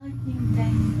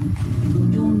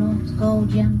Do not go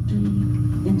gently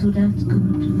into that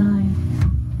good life.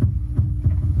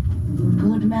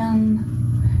 Good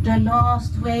men, the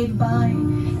last wave by,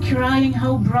 crying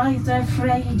how bright their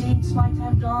frail deeds might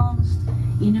have danced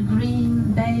in a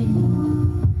green bay.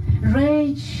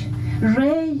 Rage,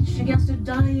 rage against the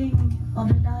dying of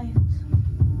the light.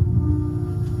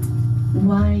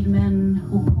 Wild men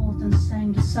who caught and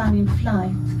sang the sun in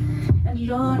flight and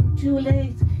learned too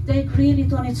late they greed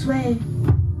it on its way.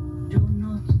 Do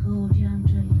not go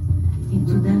gentle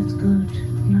into that good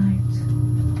night.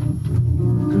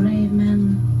 Grave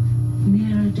men,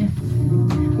 near death,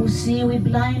 who see with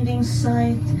blinding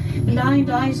sight, blind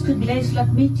eyes could blaze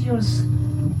like meteors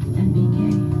and be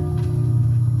gay.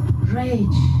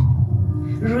 Rage,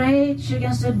 rage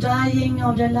against the dying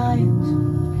of the light.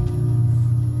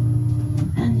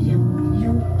 And you,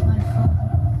 my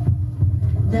father,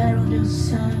 there on the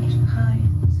sad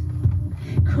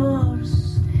height,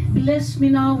 curse, bless me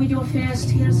now with your fierce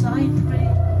tears, I pray.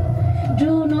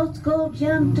 Do not go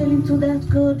gentle into that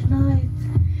good night.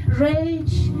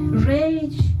 Rage,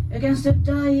 rage against the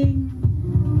dying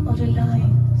of the light.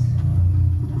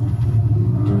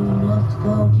 Do not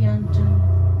go gentle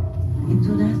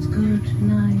into that good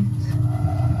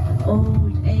night.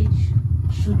 Old age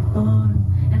should burn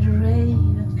and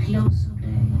rave at close of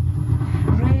day.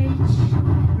 Rage,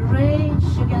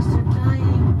 rage against the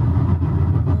dying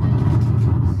of the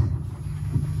light.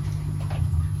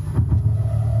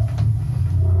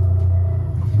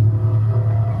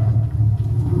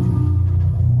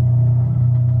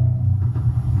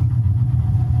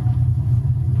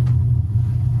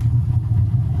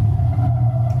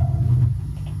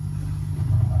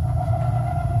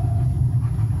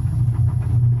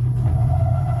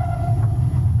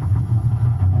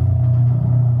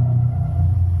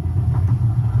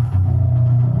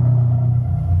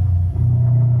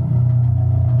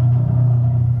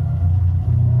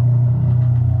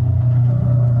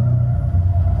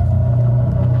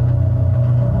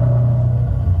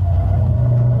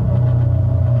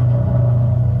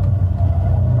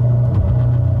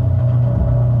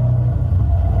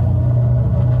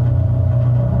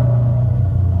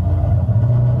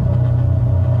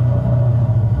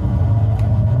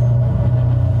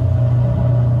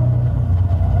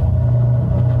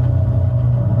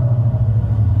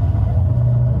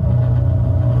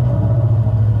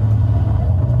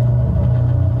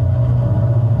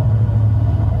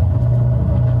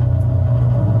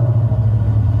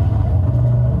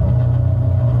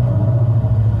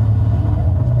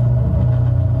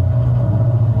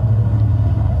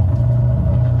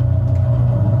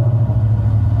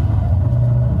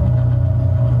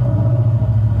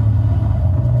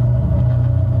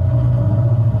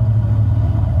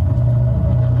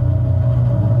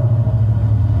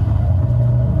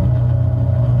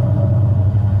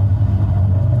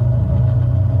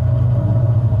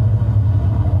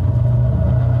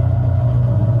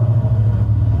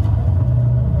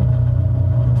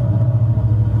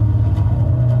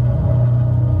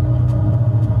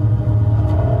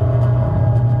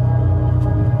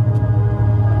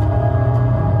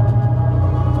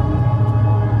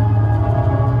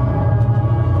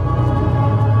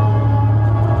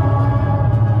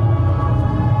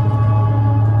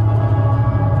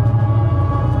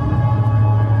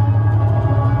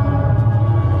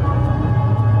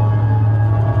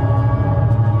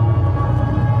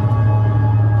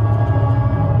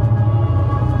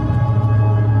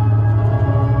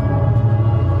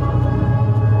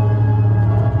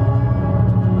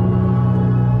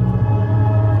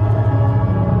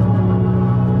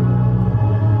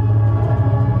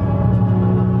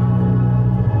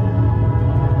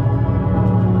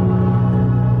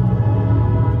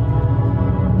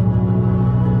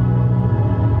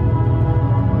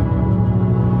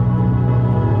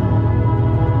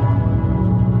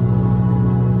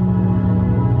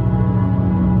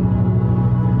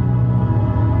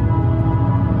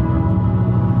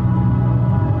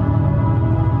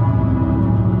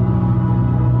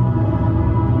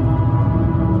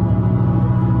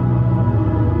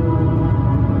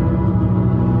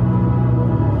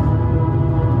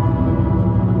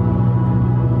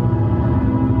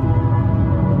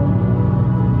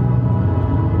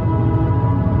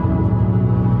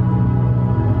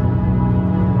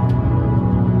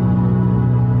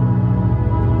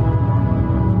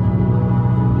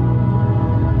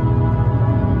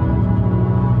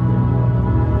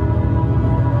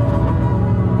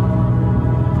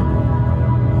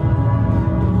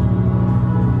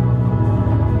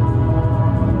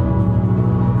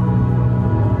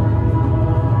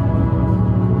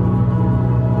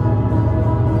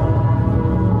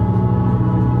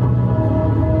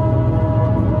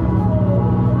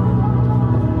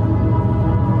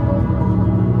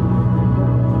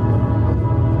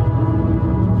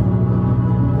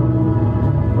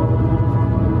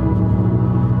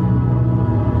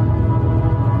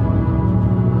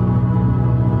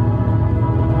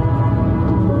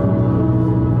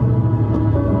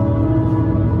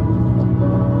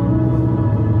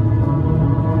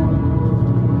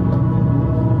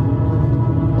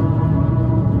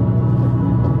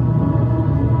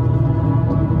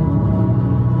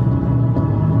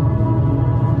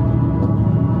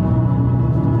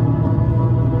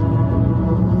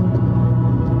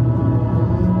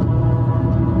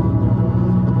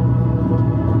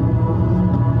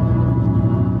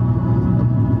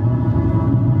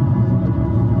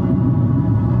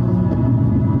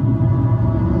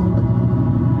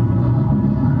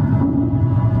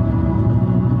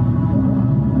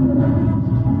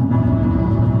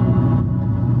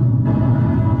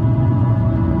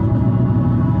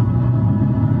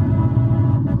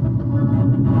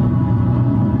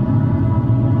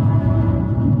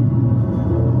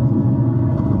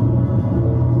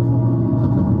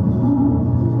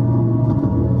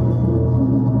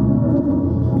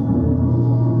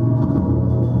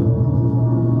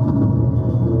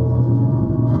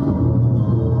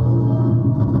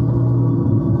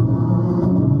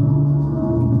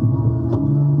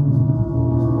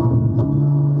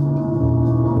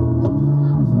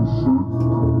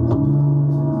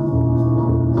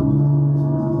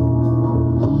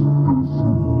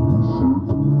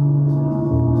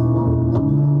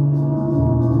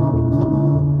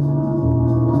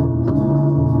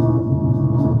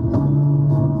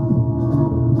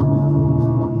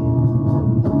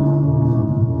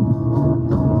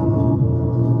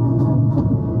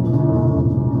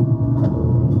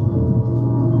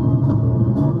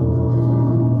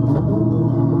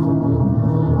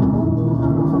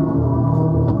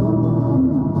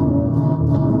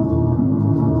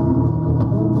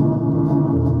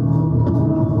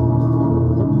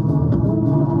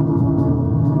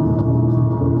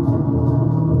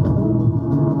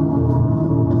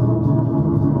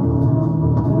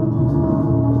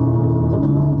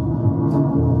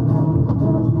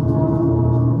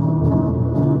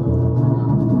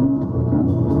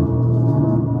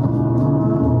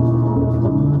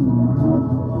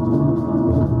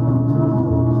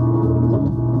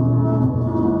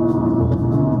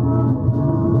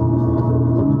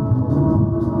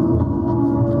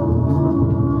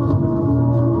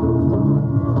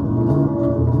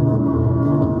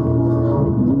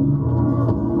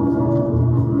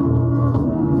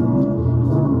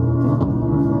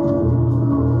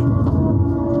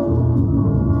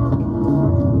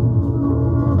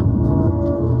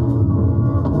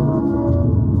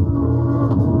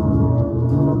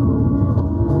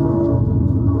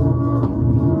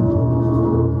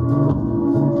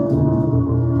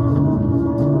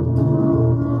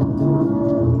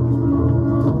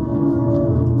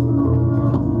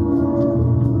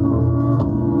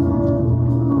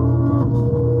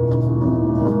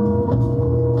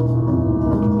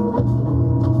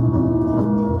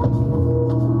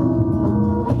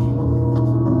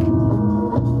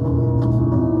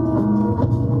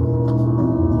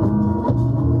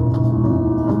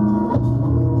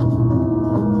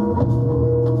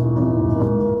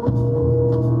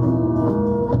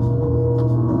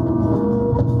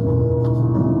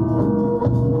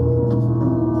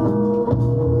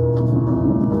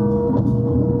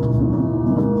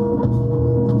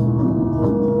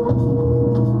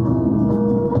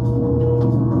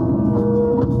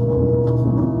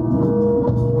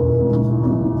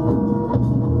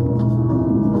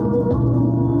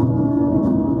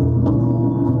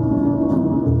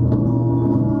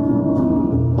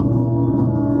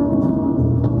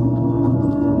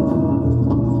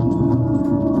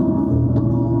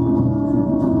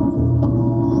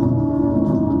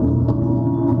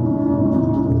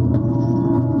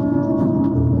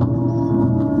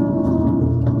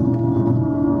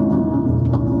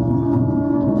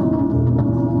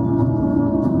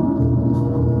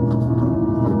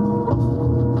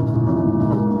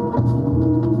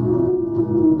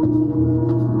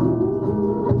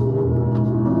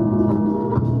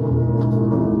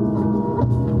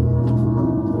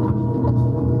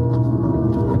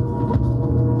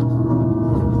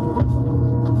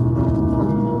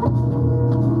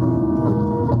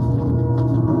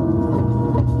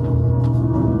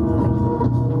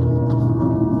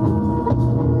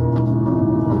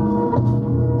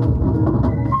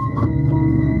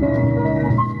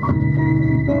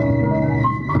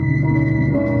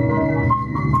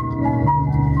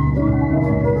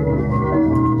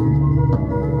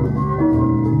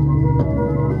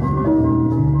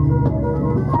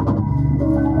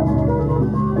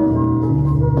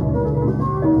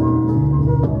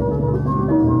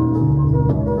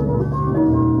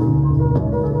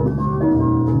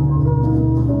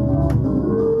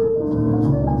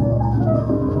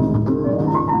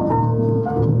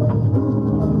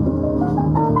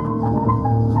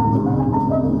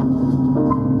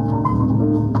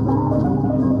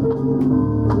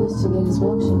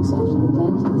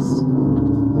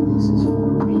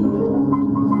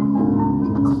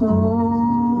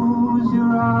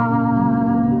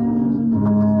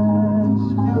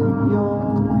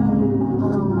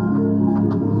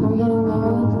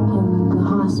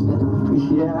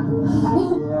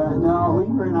 Yeah, no,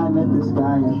 Weaver and I met this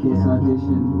guy at this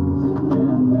audition,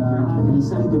 and he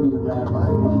studied to be a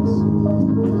rabbi. You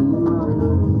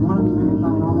want to be married by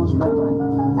an almost rabbi?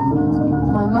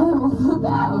 My mother will flip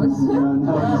out.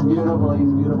 No, he's beautiful,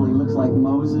 he's beautiful. He looks like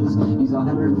Moses. He's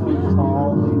 100 feet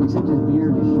tall, except his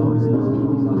beard is Moses.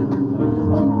 He's 100 feet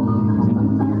tall.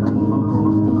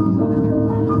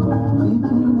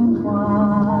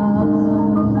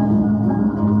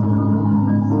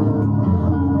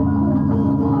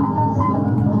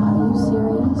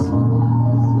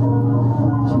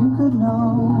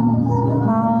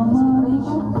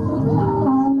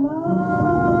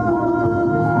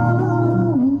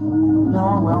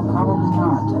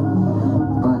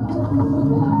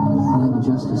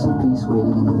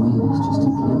 Waiting in the wings, just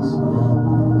in case.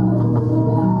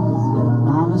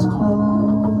 I'm as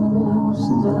close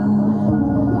as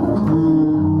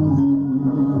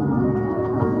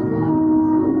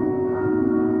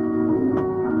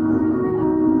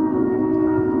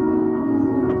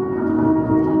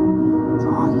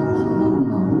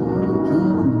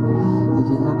If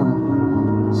you have a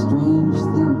strange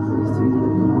thing for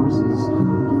three-legged horses,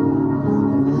 maybe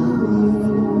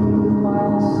my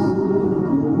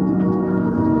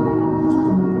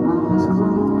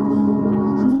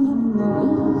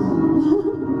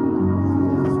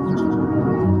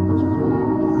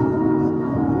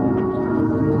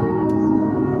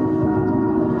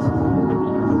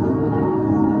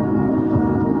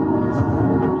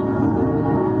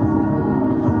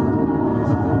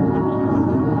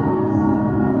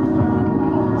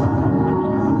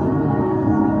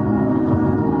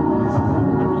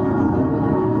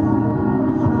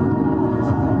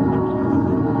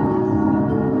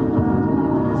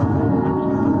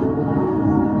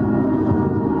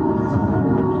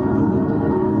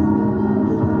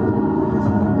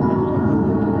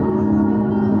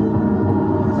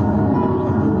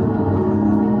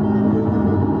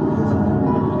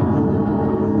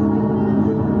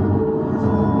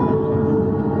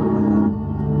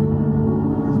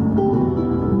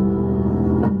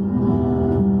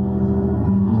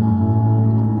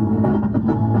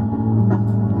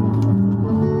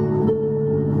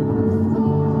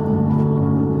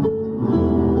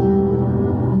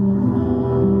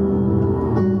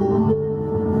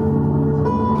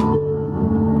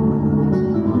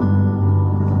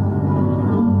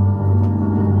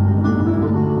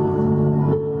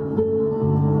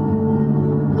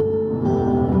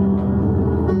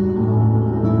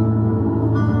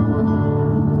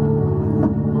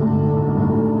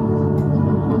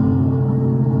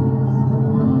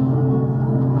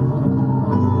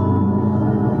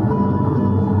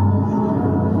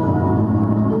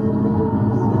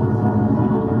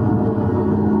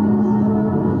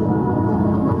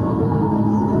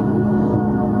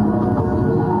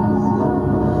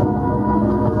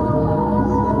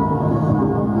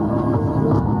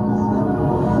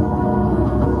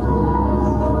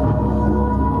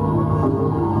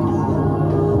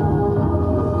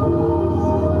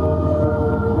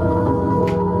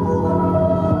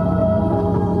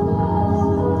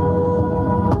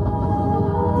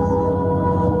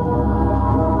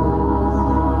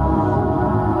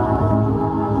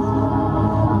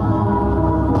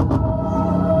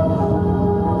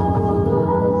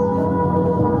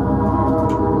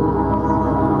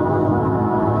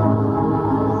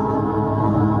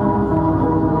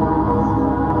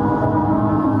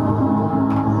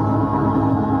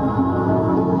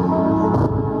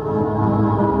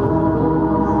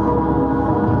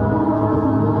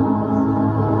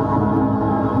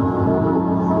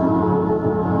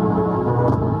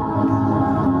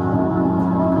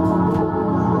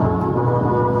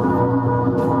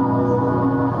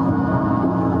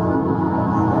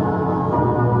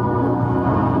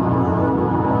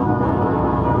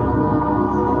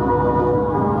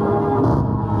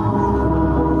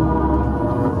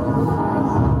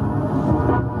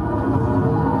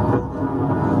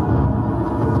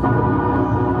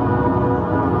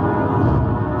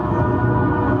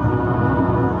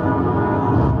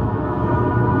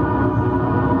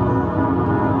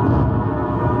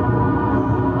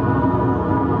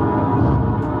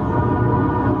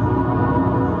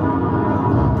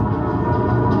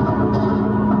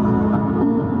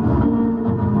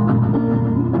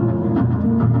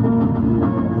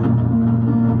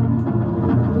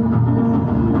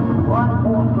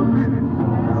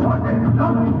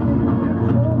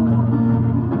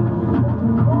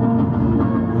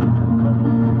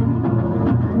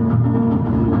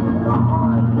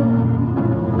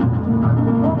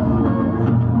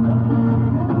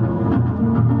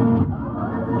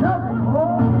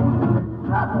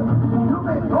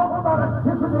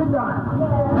dime.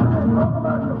 And they talk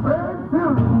about your very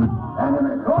children. And then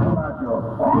they talk about your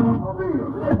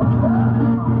automobile.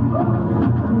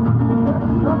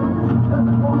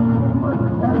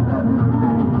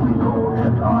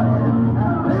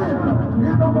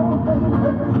 It's the most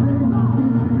expensive thing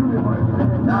in the universe.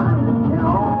 Nothing in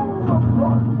all the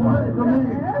world to me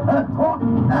has cost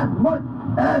as much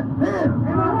as sin.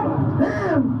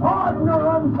 Sin, pardon or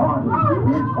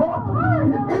unpardoned, is cost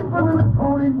is infinite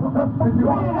atoning substitute.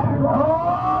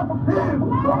 Oh, sin,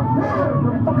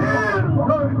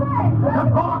 the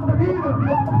cost of evil,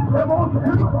 the most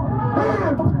sin,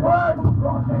 word,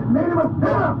 made him a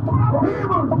sinner,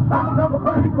 evil, that's the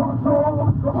first cost. So,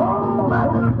 all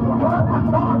matters, what the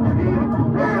cost of evil,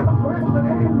 sin, with the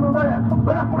angel there,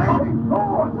 but a flaming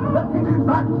sword that keeps him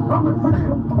back from the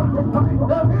sin, the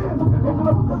sin,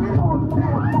 the evil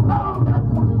sin,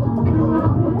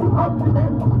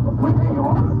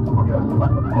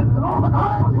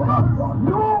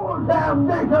 your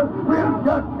damnation will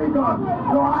just begun.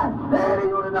 So I say to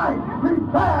you tonight,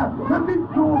 prepare to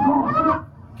meet your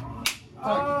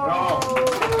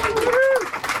God.